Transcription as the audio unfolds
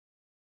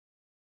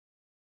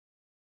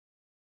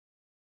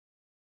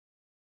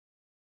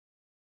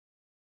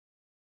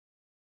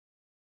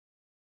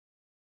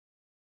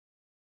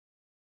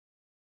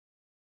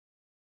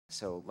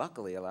So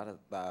luckily, a lot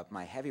of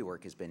my heavy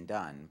work has been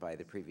done by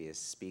the previous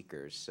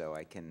speakers, so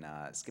I can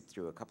skip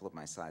through a couple of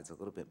my slides a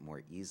little bit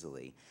more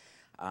easily.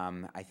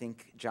 I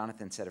think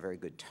Jonathan set a very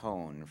good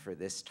tone for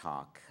this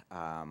talk.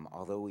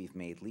 Although we've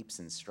made leaps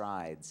and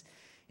strides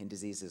in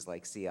diseases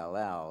like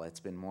CLL, it's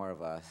been more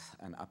of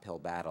an uphill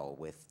battle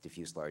with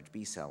diffuse large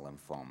B-cell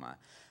lymphoma.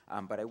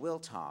 But I will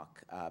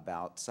talk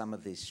about some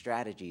of the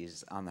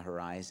strategies on the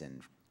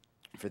horizon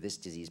for this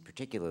disease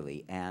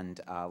particularly,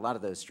 and a lot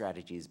of those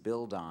strategies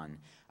build on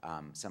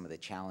some of the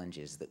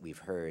challenges that we've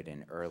heard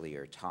in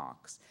earlier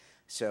talks.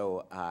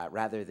 So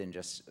rather than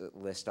just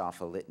list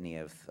off a litany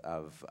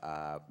of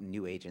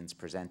new agents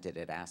presented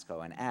at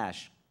ASCO and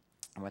ASH,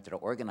 I wanted to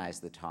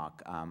organize the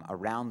talk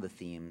around the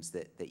themes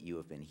that you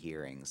have been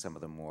hearing, some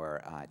of the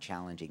more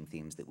challenging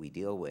themes that we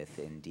deal with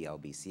in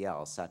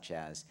DLBCL, such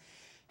as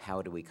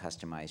how do we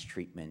customize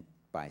treatment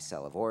by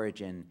cell of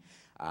origin,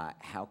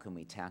 how can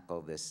we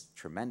tackle this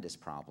tremendous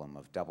problem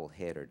of double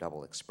hit or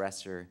double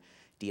expressor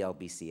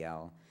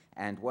DLBCL,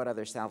 and what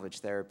other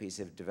salvage therapies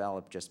have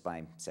developed just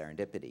by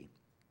serendipity.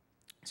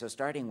 So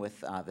starting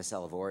with the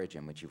cell of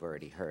origin, which you've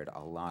already heard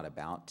a lot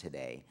about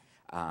today,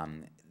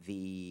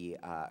 the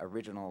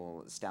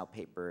original Stout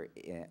paper,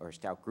 or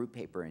Stout group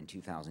paper in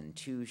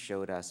 2002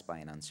 showed us by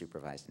an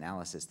unsupervised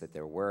analysis that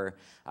there were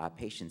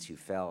patients who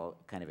fell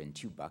kind of in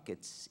two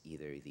buckets,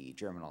 either the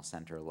germinal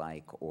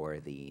center-like or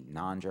the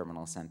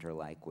non-germinal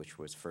center-like, which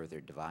was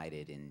further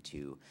divided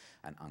into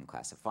an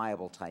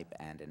unclassifiable type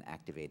and an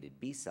activated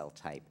B-cell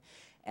type.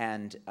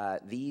 And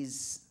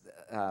these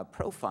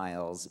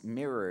profiles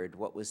mirrored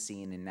what was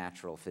seen in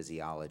natural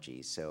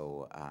physiology.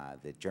 So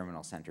the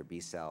germinal center B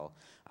cell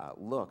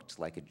looked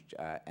like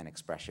an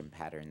expression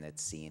pattern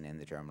that's seen in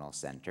the germinal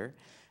center,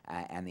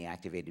 and the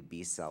activated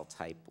B cell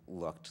type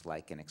looked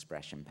like an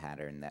expression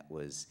pattern that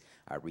was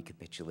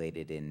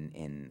recapitulated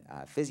in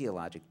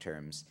physiologic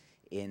terms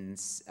in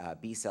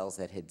B cells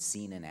that had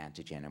seen an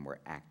antigen and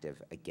were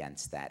active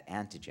against that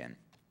antigen.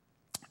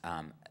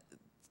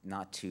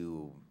 Not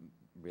to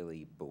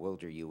really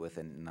bewilder you with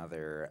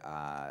another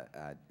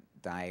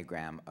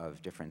diagram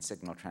of different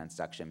signal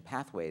transduction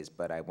pathways,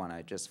 but I want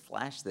to just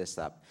flash this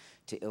up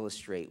to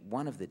illustrate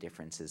one of the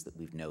differences that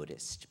we've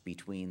noticed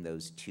between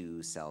those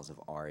two cells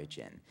of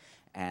origin.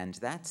 And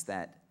that's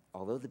that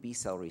although the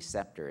B-cell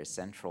receptor is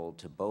central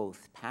to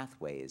both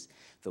pathways,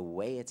 the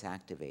way it's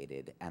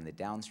activated and the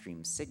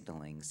downstream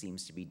signaling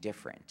seems to be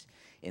different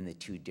in the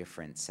two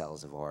different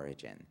cells of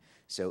origin.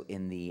 So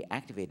in the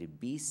activated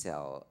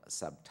B-cell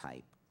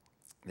subtype,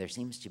 there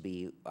seems to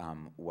be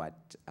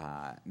what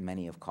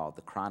many have called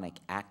the chronic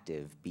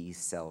active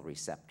B-cell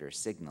receptor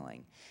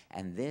signaling,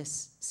 and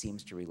this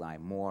seems to rely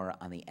more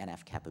on the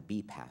NF-kappa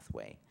B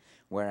pathway,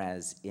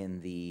 whereas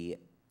in the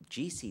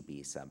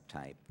GCB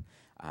subtype,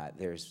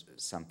 there's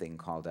something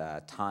called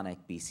a tonic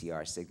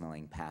BCR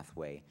signaling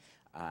pathway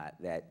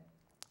that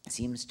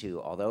seems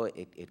to, although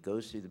it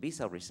goes through the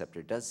B-cell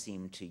receptor, does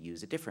seem to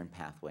use a different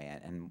pathway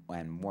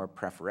and more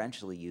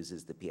preferentially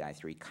uses the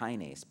PI3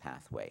 kinase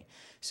pathway.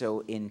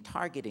 So in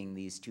targeting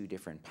these two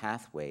different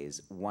pathways,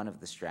 one of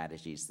the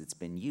strategies that's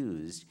been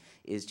used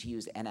is to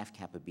use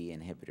NF-kappa B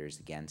inhibitors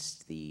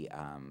against the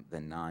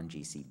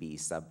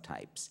non-GCB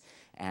subtypes.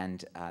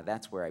 And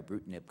that's where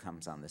ibrutinib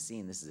comes on the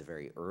scene. This is a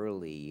very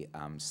early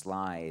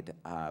slide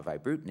of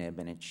ibrutinib,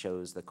 and it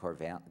shows the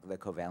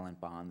covalent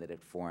bond that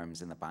it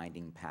forms in the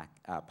binding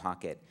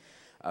pocket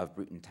of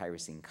Bruton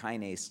tyrosine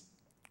kinase.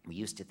 We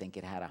used to think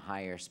it had a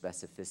higher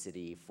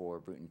specificity for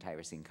Bruton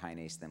tyrosine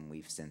kinase than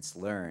we've since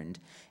learned,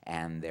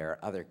 and there are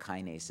other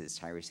kinases,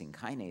 tyrosine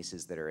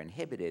kinases, that are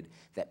inhibited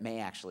that may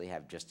actually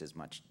have just as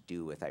much to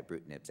do with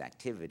ibrutinib's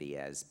activity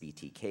as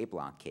BTK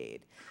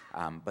blockade.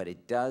 But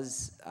it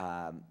does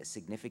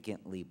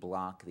significantly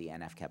block the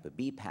NF-kappa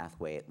B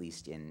pathway, at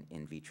least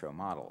in vitro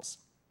models.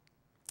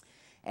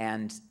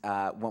 And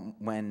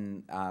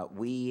when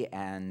we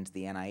and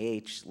the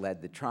NIH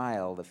led the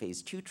trial, the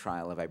phase 2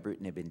 trial of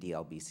ibrutinib in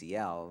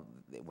DLBCL,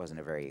 it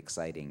wasn't a very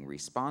exciting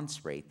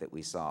response rate that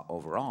we saw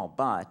overall,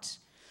 but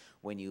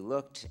when you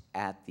looked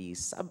at the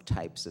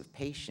subtypes of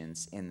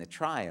patients in the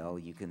trial,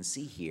 you can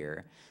see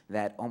here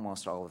that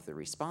almost all of the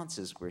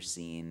responses were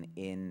seen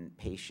in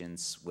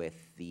patients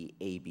with the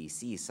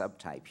ABC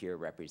subtype, here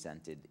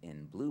represented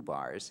in blue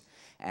bars,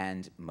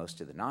 and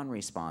most of the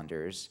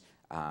non-responders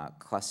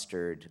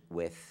clustered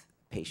with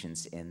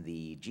patients in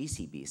the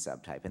GCB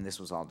subtype, and this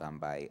was all done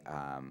by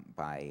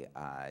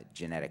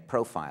genetic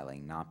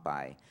profiling, not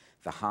by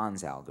the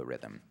Hans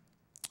algorithm.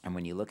 And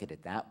when you look at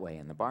it that way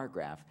in the bar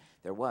graph,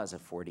 there was a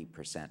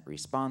 40%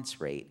 response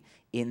rate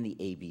in the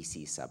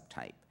ABC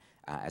subtype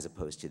as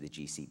opposed to the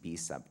GCB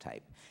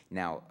subtype.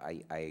 Now,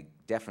 I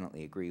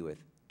definitely agree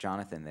with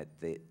Jonathan that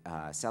the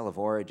cell of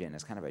origin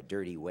is kind of a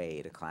dirty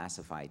way to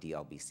classify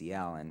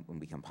DLBCL, and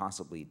we can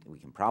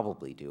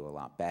probably do a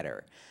lot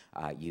better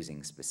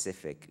using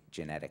specific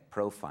genetic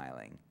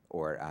profiling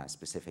or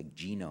specific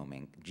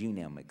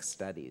genomic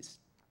studies.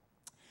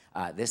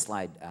 This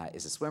slide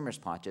is a swimmer's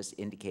plot, just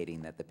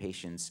indicating that the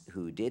patients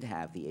who did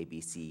have the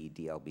ABC,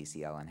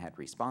 DLBCL, and had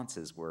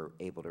responses were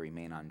able to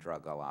remain on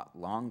drug a lot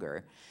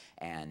longer.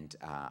 And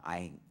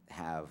I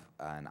have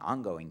an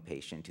ongoing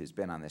patient who's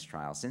been on this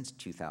trial since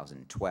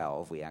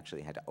 2012. We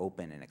actually had to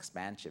open an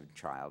expansion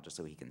trial just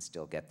so he can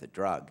still get the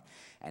drug.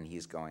 And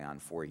he's going on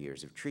 4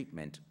 years of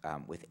treatment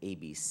with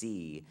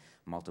ABC,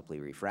 multiply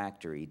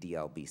refractory,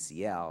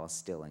 DLBCL,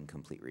 still in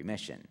complete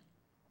remission.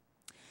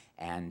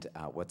 And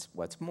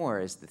what's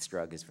more is this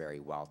drug is very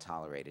well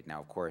tolerated.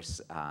 Now, of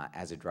course,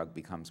 as a drug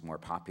becomes more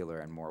popular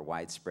and more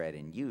widespread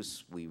in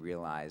use, we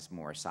realize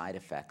more side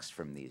effects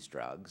from these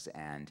drugs.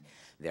 And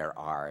there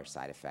are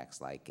side effects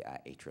like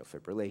atrial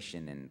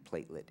fibrillation and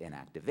platelet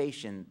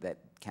inactivation that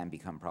can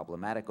become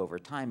problematic over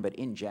time. But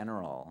in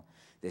general,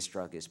 this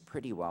drug is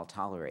pretty well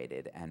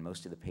tolerated, and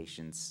most of the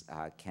patients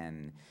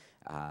can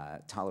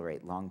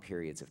tolerate long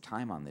periods of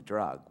time on the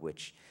drug,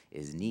 which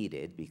is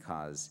needed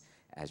because,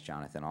 as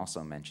Jonathan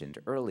also mentioned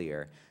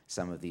earlier,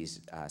 some of these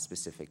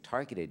specific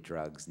targeted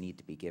drugs need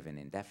to be given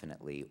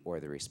indefinitely or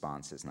the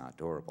response is not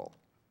durable.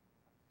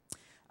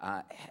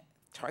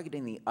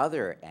 Targeting the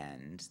other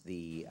end,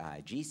 the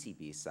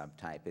GCB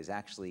subtype, is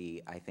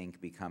actually, I think,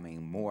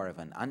 becoming more of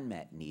an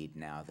unmet need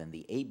now than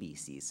the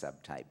ABC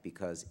subtype,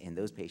 because in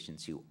those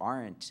patients who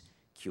aren't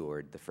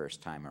cured the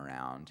first time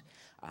around,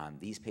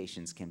 these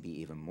patients can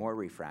be even more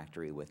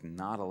refractory with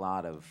not a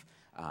lot of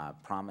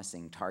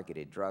promising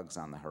targeted drugs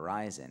on the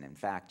horizon. In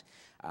fact,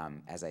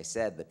 as I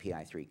said, the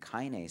PI3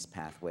 kinase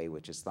pathway,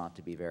 which is thought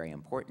to be very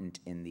important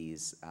in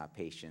these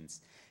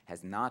patients,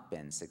 has not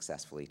been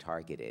successfully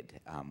targeted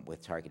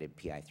with targeted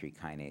PI3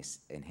 kinase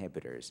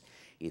inhibitors,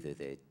 either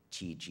the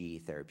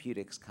TG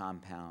Therapeutics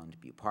compound,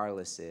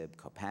 buparlisib,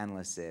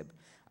 copanlisib.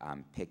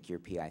 Pick your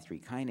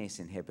PI3 kinase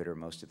inhibitor,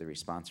 most of the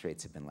response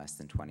rates have been less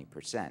than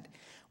 20%.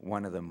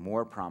 One of the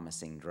more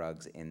promising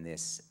drugs in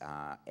this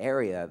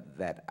area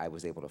that I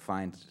was able to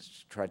find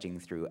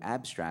trudging through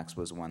abstracts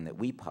was one that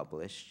we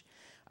published,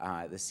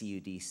 the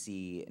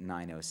CUDC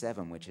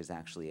 907, which is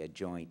actually a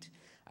joint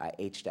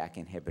HDAC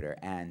inhibitor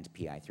and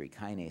PI3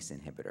 kinase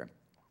inhibitor.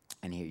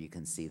 And here you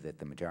can see that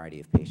the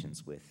majority of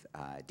patients with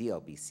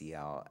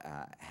DLBCL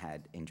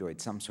had enjoyed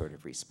some sort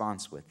of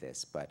response with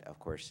this, but of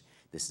course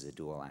this is a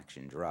dual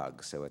action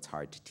drug, so it's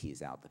hard to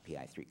tease out the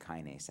PI3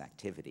 kinase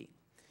activity.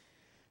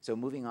 So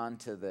moving on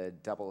to the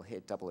double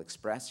hit, double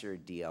expressor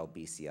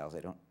DLBCLs, I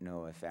don't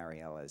know if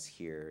Ariella is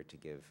here to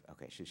give,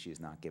 okay,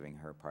 she's not giving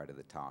her part of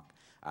the talk.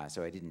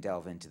 So I didn't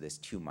delve into this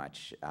too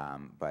much,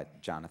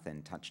 but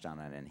Jonathan touched on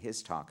it in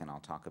his talk, and I'll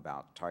talk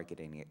about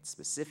targeting it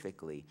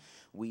specifically.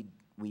 We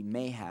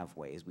may have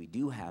ways, we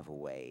do have a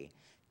way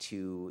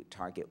to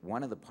target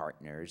one of the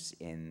partners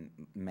in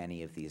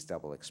many of these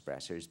double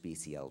expressors,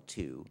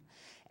 BCL2,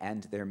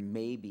 and there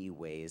may be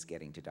ways,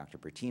 getting to Dr.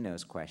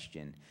 Bertino's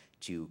question,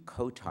 to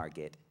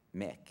co-target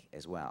MYC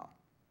as well.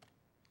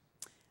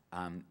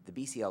 The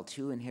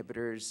BCL2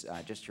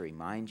 inhibitors, just to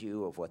remind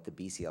you of what the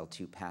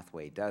BCL2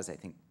 pathway does, I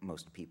think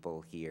most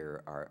people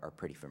here are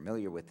pretty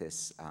familiar with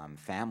this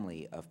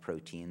family of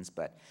proteins,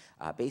 but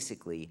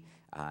basically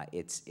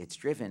it's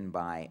driven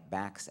by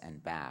BAX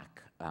and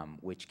BAC,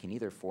 which can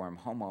either form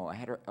homo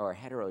or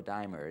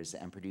heterodimers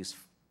and produce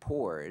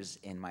pores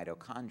in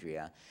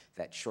mitochondria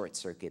that short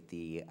circuit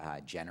the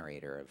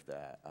generator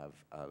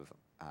of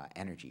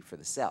energy for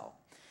the cell.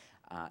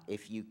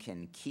 If you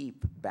can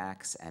keep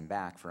BAX and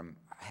BAC from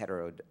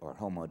hetero or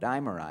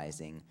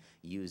homodimerizing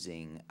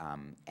using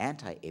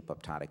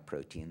anti-apoptotic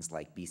proteins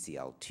like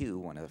BCL2,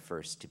 one of the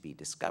first to be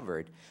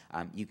discovered,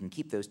 you can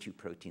keep those two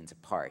proteins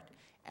apart,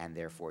 and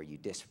therefore you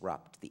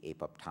disrupt the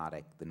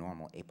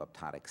normal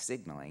apoptotic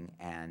signaling,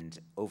 and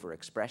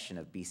overexpression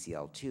of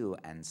BCL2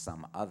 and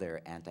some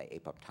other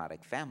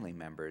anti-apoptotic family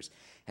members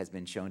has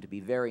been shown to be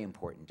very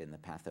important in the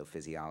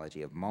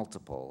pathophysiology of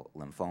multiple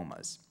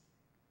lymphomas.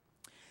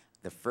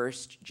 The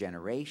first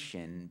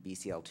generation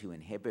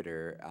BCL2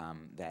 inhibitor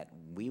that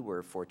we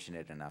were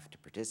fortunate enough to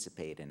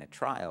participate in a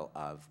trial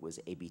of was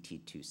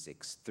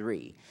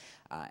ABT263.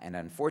 And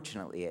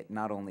unfortunately, it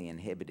not only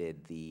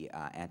inhibited the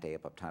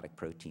anti-apoptotic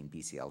protein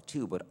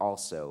BCL2, but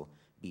also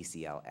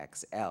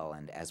BCL-XL,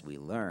 and as we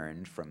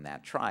learned from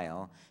that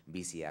trial,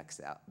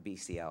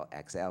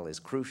 BCL-XL is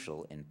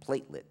crucial in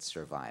platelet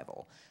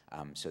survival.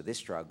 So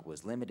this drug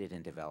was limited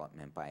in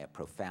development by a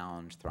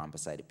profound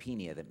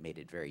thrombocytopenia that made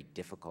it very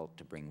difficult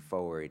to bring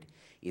forward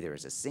either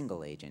as a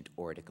single agent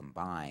or to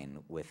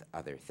combine with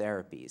other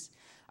therapies.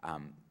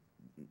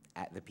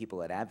 The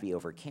people at AbbVie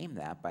overcame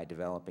that by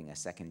developing a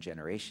second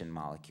generation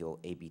molecule,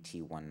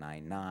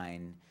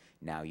 ABT199,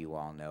 now you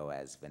all know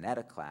as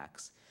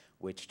venetoclax,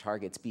 which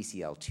targets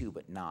BCL2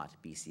 but not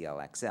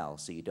BCL-XL,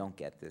 so you don't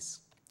get this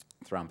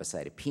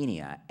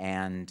thrombocytopenia.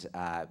 And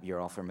you're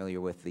all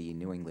familiar with the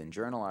New England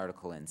Journal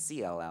article in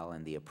CLL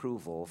and the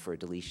approval for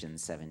deletion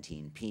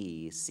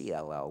 17p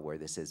CLL, where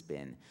this has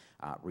been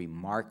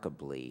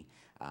remarkably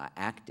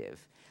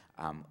active.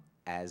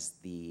 that's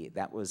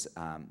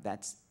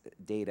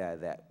data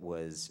that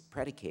was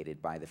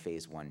predicated by the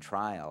phase 1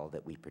 trial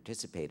that we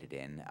participated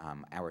in.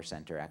 Our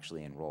center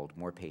actually enrolled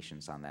more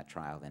patients on that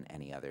trial than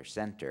any other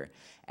center,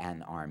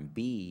 and arm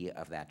B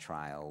of that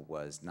trial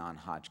was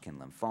non-Hodgkin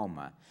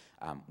lymphoma,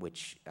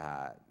 which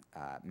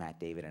Matt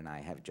David and I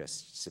have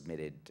just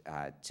submitted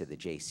to the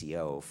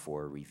JCO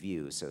for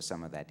review. So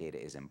some of that data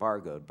is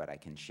embargoed, but I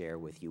can share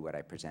with you what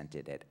I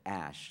presented at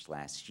ASH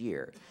last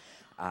year.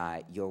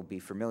 You'll be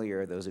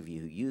familiar, those of you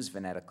who use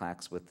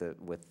venetoclax, with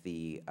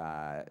the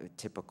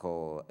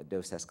typical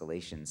dose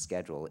escalation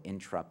schedule,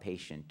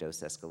 intra-patient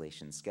dose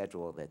escalation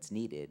schedule that's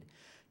needed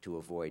to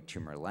avoid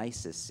tumor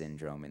lysis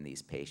syndrome in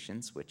these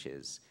patients, which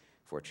is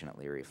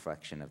fortunately a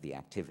reflection of the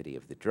activity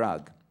of the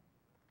drug.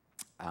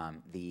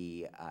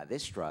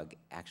 This drug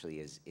actually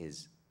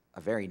is a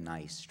very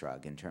nice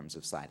drug in terms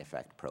of side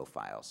effect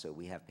profile. So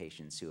we have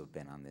patients who have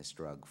been on this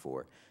drug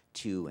for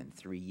 2 and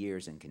 3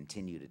 years and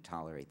continue to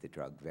tolerate the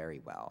drug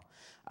very well.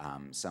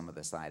 Some of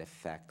the side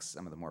effects,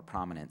 some of the more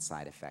prominent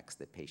side effects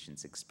that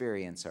patients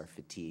experience are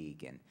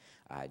fatigue and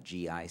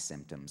GI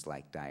symptoms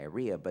like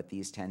diarrhea, but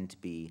these tend to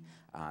be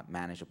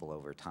manageable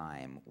over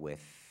time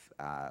with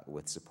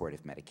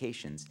supportive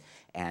medications,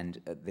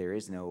 and there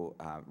is no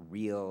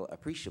real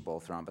appreciable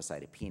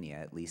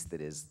thrombocytopenia, at least that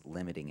is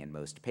limiting in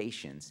most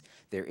patients.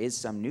 There is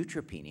some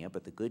neutropenia,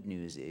 but the good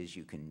news is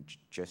you can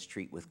just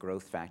treat with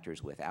growth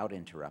factors without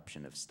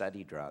interruption of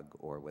study drug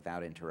or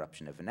without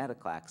interruption of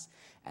venetoclax,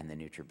 and the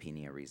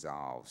neutropenia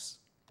resolves.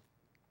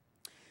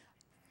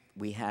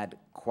 We had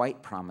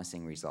quite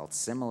promising results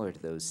similar to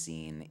those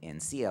seen in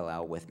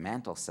CLL with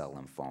mantle cell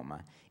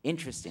lymphoma.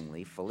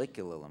 Interestingly,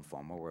 follicular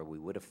lymphoma, where we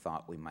would have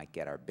thought we might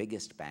get our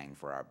biggest bang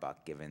for our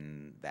buck,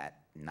 given that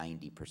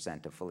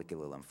 90% of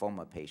follicular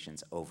lymphoma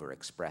patients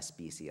overexpress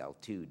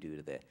BCL2 due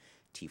to the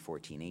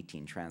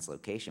T14/18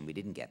 translocation, we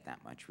didn't get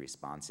that much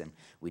response, and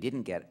we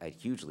didn't get a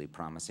hugely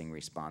promising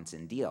response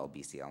in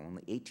DLBCL,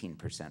 only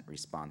 18%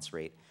 response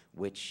rate,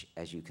 which,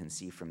 as you can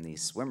see from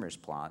these swimmers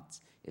plots,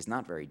 is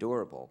not very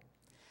durable.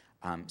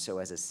 So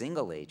as a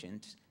single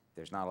agent,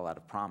 there's not a lot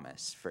of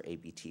promise for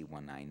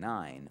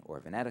ABT-199 or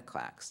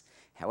venetoclax.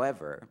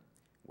 However,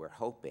 we're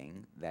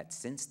hoping that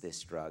since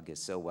this drug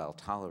is so well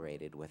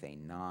tolerated with a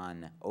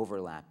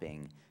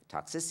non-overlapping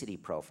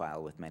toxicity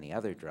profile with many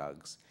other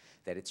drugs,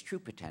 that its true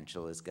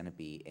potential is going to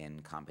be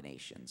in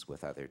combinations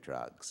with other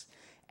drugs.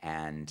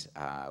 And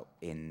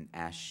in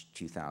ASH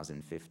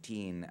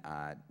 2015,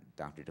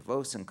 Dr.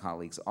 DeVos and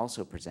colleagues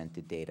also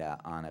presented data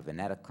on a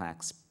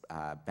venetoclax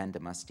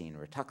bendamustine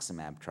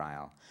rituximab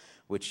trial,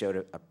 which showed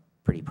a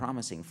pretty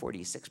promising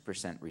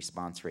 46%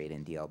 response rate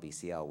in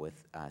DLBCL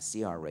with a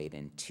CR rate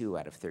in 2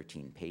 out of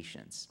 13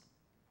 patients.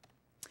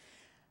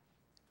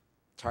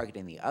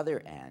 Targeting the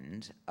other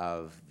end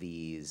of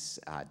these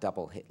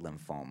double-hit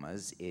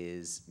lymphomas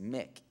is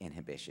MYC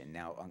inhibition.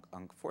 Now,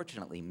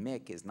 unfortunately,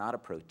 MYC is not a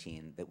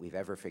protein that we've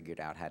ever figured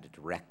out how to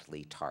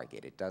directly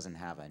target. It doesn't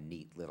have a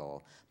neat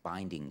little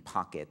binding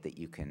pocket that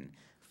you can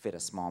fit a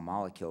small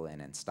molecule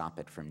in and stop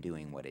it from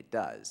doing what it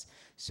does.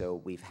 So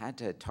we've had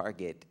to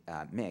target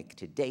MYC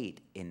to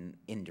date in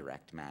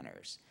indirect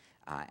manners.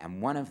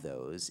 And one of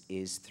those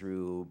is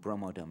through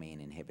bromodomain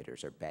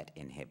inhibitors or BET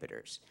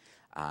inhibitors.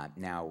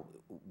 Now,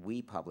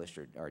 we published,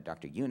 or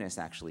Dr. Yunus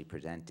actually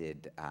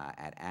presented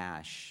at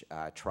ASH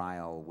a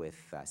trial with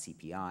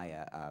CPI,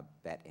 a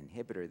BET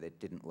inhibitor that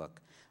didn't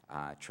look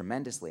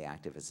tremendously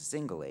active as a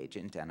single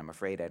agent, and I'm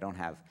afraid I don't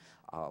have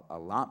a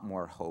lot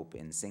more hope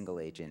in single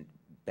agent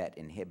BET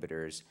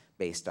inhibitors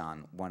based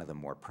on one of the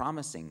more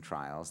promising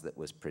trials that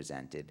was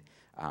presented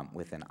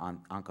with an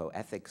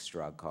oncoethics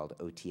drug called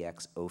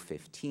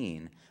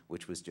OTX-015,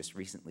 which was just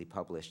recently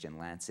published in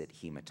Lancet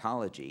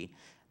Hematology.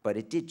 But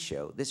it did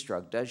show, this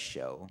drug does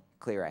show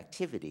clear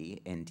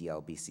activity in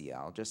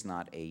DLBCL, just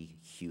not a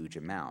huge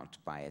amount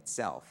by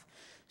itself.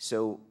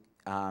 So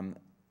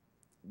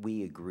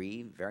we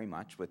agree very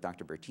much with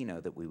Dr.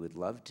 Bertino that we would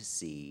love to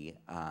see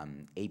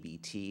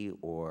ABT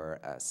or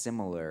a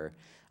similar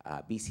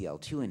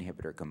BCL2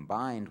 inhibitor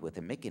combined with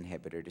a MYC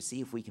inhibitor to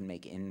see if we can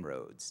make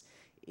inroads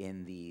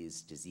in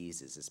these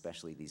diseases,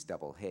 especially these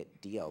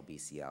double-hit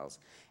DLBCLs,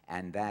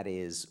 and that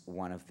is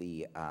one of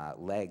the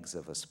legs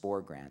of a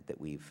SPORE grant that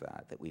we've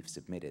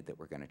submitted that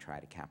we're going to try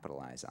to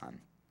capitalize on.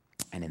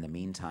 And in the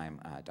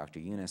meantime, Dr.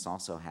 Yunus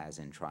also has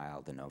in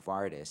trial the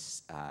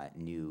Novartis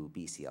new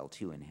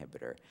BCL2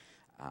 inhibitor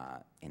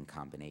in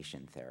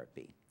combination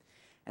therapy.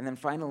 And then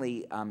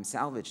finally,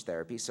 salvage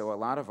therapy. So a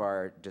lot of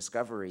our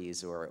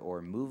discoveries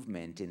or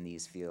movement in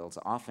these fields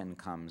often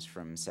comes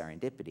from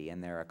serendipity,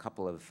 and there are a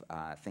couple of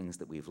things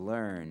that we've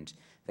learned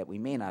that we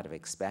may not have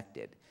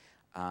expected.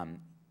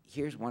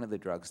 Here's one of the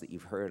drugs that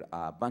you've heard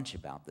a bunch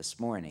about this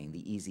morning,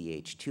 the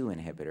EZH2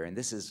 inhibitor, and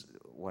this is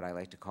what I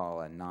like to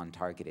call a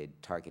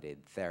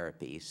non-targeted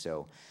therapy.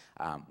 So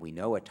we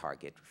know a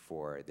target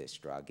for this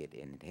drug. It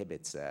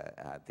inhibits, there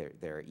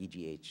are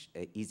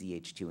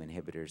EZH2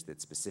 inhibitors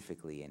that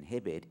specifically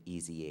inhibit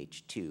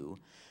EZH2,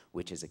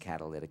 which is a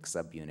catalytic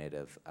subunit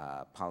of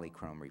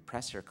polychrome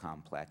repressor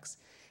complex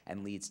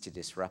and leads to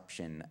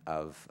disruption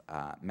of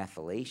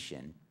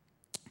methylation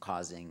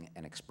causing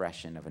an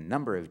expression of a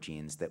number of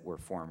genes that were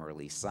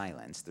formerly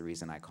silenced. The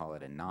reason I call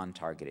it a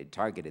non-targeted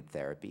targeted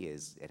therapy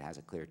is it has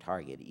a clear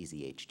target,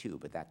 EZH2,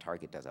 but that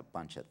target does a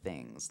bunch of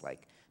things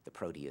like the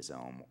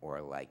proteasome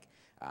or like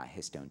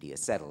histone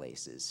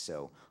deacetylases.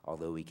 So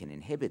although we can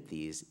inhibit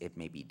these, it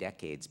may be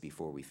decades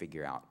before we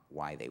figure out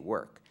why they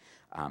work.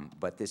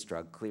 But this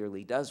drug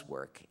clearly does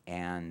work.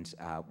 And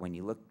when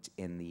you looked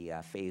in the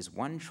phase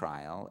 1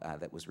 trial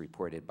that was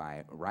reported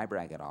by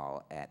Rybrag et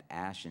al. At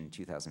ASH in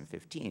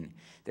 2015,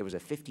 there was a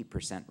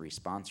 50%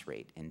 response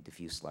rate in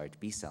diffuse large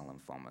B-cell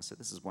lymphoma. So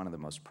this is one of the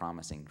most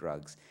promising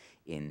drugs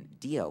in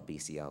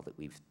DLBCL that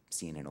we've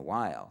seen in a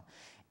while.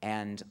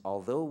 And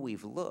although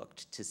we've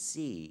looked to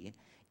see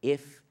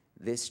if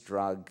this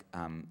drug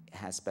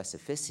has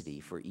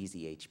specificity for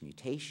EZH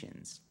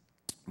mutations,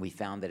 we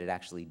found that it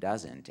actually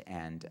doesn't,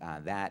 and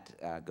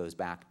that goes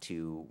back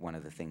to one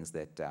of the things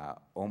that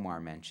Omar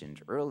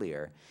mentioned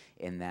earlier,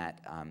 in that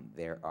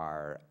there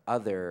are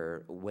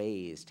other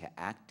ways to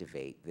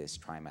activate this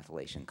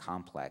trimethylation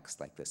complex,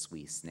 like the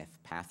SWE/SNF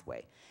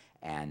pathway.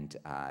 And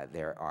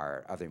there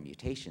are other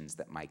mutations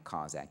that might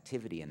cause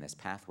activity in this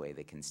pathway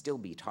that can still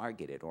be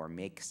targeted or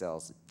make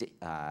cells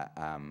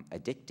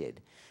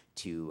addicted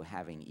to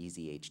having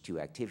EZH2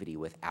 activity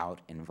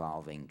without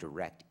involving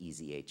direct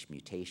EZH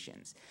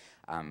mutations.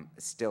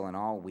 Still in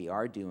all, we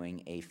are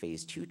doing a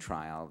phase 2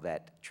 trial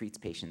that treats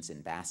patients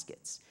in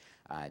baskets,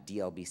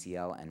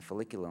 DLBCL and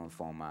follicular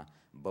lymphoma,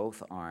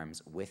 both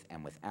arms with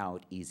and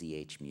without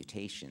EZH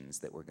mutations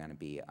that we're going to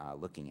be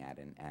looking at,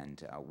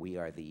 and we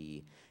are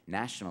the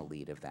national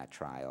lead of that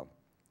trial.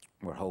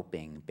 We're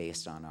hoping,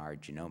 based on our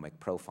genomic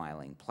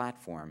profiling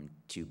platform,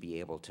 to be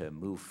able to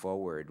move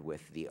forward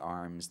with the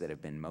arms that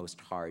have been most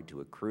hard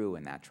to accrue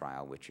in that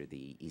trial, which are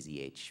the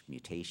EZH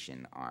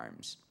mutation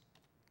arms.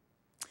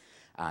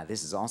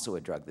 This is also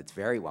a drug that's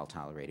very well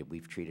tolerated.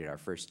 We've treated our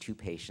first 2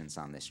 patients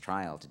on this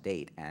trial to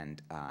date,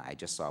 and I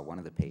just saw one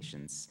of the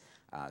patients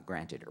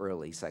granted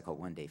early, cycle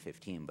 1, day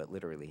 15, but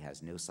literally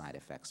has no side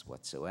effects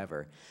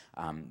whatsoever.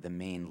 The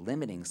main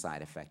limiting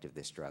side effect of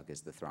this drug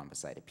is the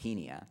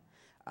thrombocytopenia.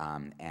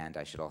 And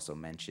I should also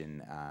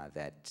mention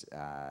that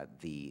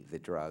the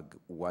drug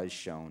was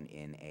shown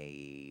in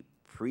a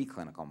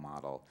preclinical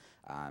model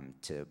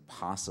to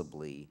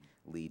possibly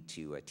lead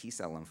to a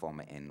T-cell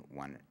lymphoma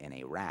in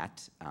a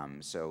rat.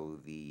 So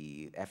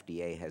the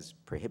FDA has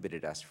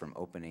prohibited us from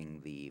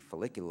opening the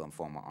follicular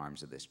lymphoma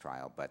arms of this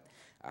trial, but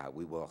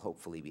we will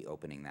hopefully be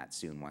opening that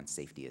soon once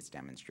safety is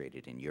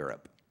demonstrated in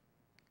Europe.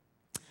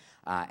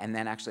 And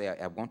then actually,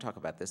 I won't talk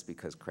about this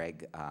because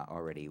Craig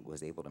already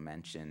was able to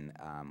mention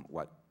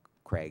what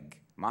Craig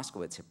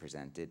Moskowitz had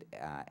presented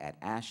at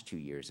ASH 2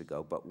 years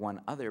ago, but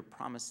one other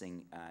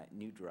promising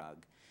new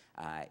drug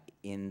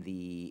in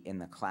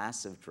the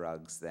class of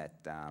drugs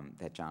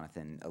that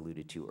Jonathan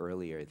alluded to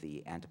earlier,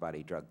 the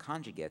antibody drug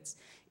conjugates,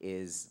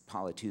 is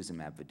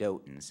polatuzumab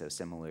vedotin. So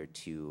similar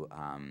to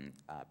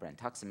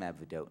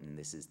brentuximab vedotin,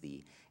 this is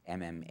the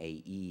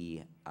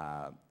MMAE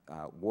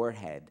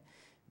warhead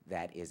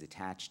that is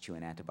attached to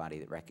an antibody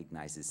that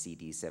recognizes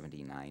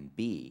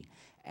CD79B.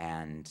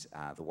 And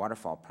the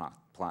waterfall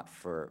plot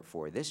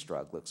for this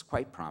drug looks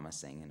quite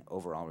promising, an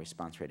overall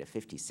response rate of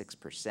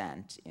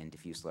 56% in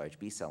diffuse large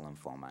B-cell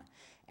lymphoma.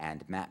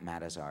 And Matt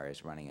Matazar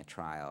is running a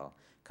trial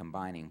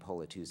combining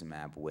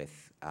polatuzumab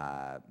with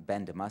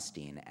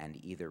bendamustine and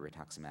either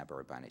rituximab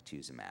or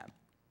obinutuzumab.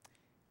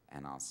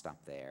 And I'll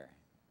stop there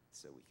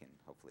so we can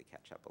hopefully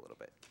catch up a little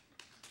bit.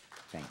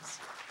 Thanks.